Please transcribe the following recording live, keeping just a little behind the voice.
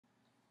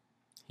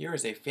Here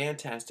is a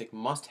fantastic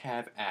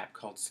must-have app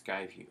called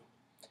Skyview.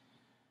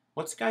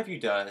 What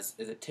Skyview does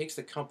is it takes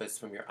the compass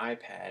from your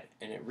iPad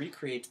and it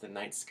recreates the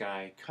night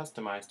sky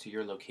customized to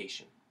your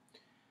location.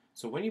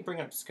 So when you bring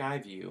up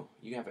Skyview,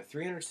 you have a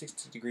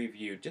 360-degree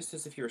view just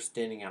as if you were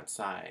standing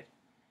outside.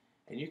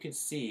 And you can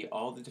see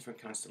all the different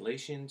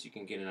constellations, you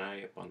can get an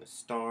eye up on the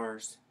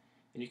stars,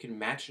 and you can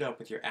match it up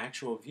with your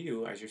actual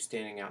view as you're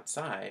standing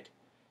outside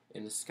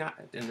in the sky,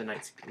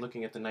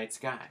 looking at the night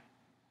sky.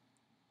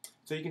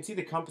 So you can see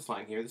the compass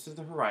line here. This is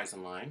the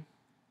horizon line.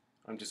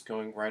 I'm just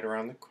going right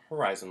around the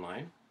horizon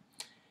line.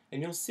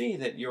 And you'll see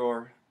that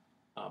your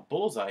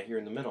bullseye here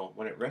in the middle,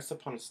 when it rests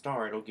upon a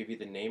star, it'll give you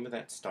the name of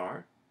that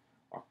star.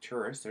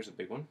 Arcturus, there's a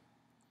big one.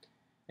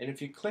 And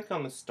if you click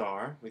on the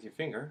star with your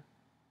finger,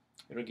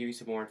 it'll give you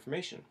some more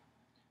information.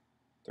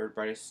 Third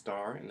brightest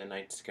star in the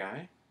night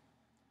sky.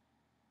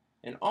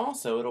 And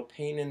also, it'll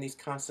paint in these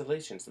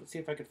constellations. Let's see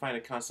if I can find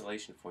a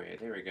constellation for you.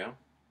 There we go.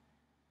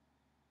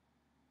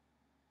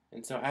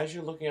 And so as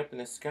you're looking up in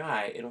the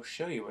sky, it'll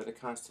show you where the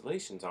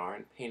constellations are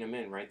and paint them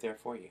in right there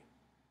for you.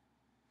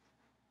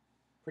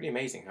 Pretty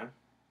amazing, huh?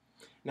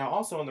 Now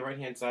also on the right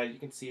hand side, you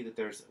can see that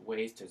there's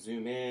ways to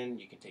zoom in.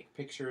 You can take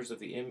pictures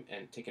of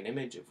and take an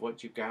image of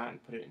what you've got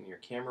and put it in your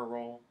camera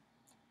roll.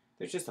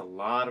 There's just a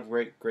lot of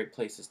great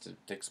places to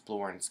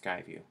explore in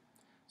Skyview.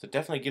 So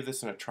definitely give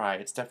this one a try.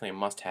 It's definitely a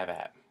must-have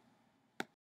app.